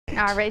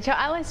Our Rachel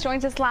Ellis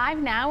joins us live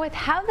now with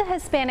how the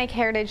Hispanic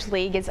Heritage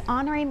League is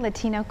honoring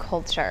Latino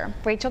culture.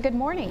 Rachel, good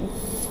morning.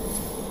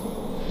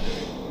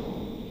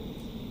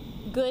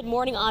 Good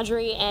morning,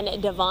 Audrey and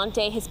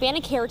Devontae.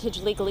 Hispanic Heritage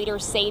League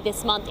leaders say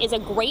this month is a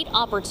great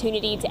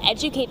opportunity to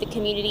educate the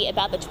community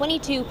about the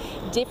 22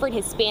 different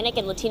Hispanic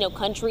and Latino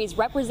countries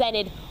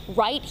represented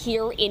right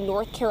here in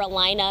North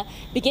Carolina.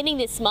 Beginning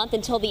this month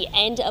until the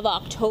end of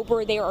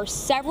October, there are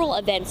several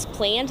events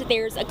planned.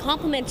 There's a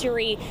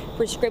complimentary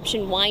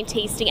prescription wine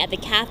tasting at the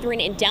Catherine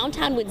in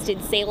downtown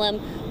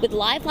Winston-Salem with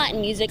live Latin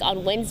music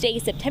on Wednesday,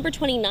 September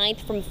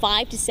 29th from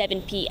 5 to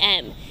 7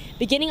 p.m.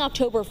 Beginning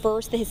October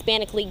 1st, the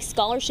Hispanic League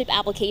scholarship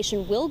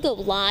application will go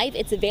live.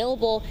 It's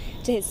available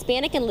to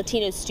Hispanic and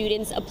Latino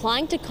students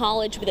applying to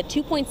college with a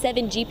 2.7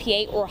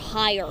 GPA or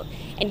higher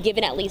and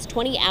given at least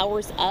 20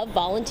 hours of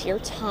volunteer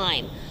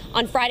time.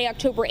 On Friday,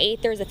 October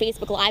 8th, there's a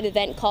Facebook Live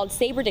event called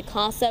Saber de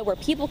Casa where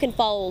people can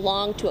follow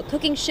along to a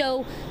cooking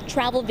show,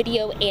 travel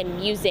video, and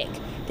music.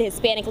 The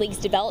Hispanic League's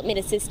development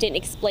assistant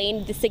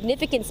explained the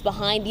significance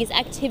behind these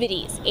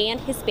activities and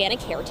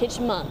Hispanic Heritage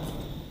Month.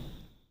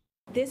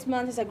 This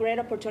month is a great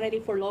opportunity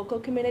for local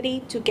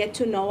community to get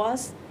to know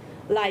us,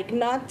 like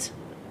not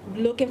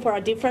looking for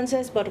our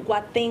differences, but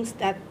what things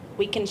that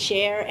we can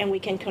share and we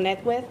can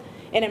connect with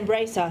and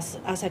embrace us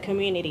as a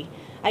community.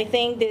 I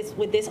think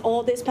with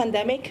all this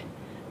pandemic,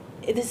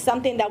 it is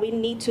something that we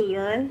need to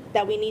learn,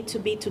 that we need to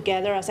be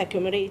together as a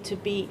community to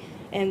be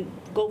and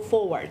go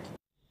forward.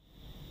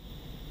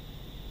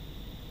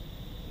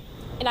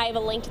 And I have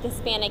a link to the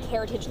Hispanic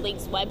Heritage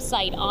League's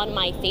website on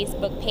my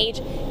Facebook page.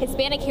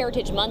 Hispanic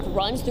Heritage Month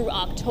runs through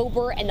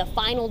October, and the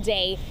final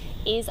day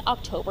is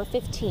October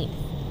 15th.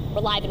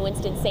 We're live in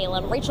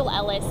Winston-Salem. Rachel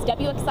Ellis,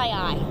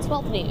 WXII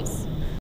 12 News.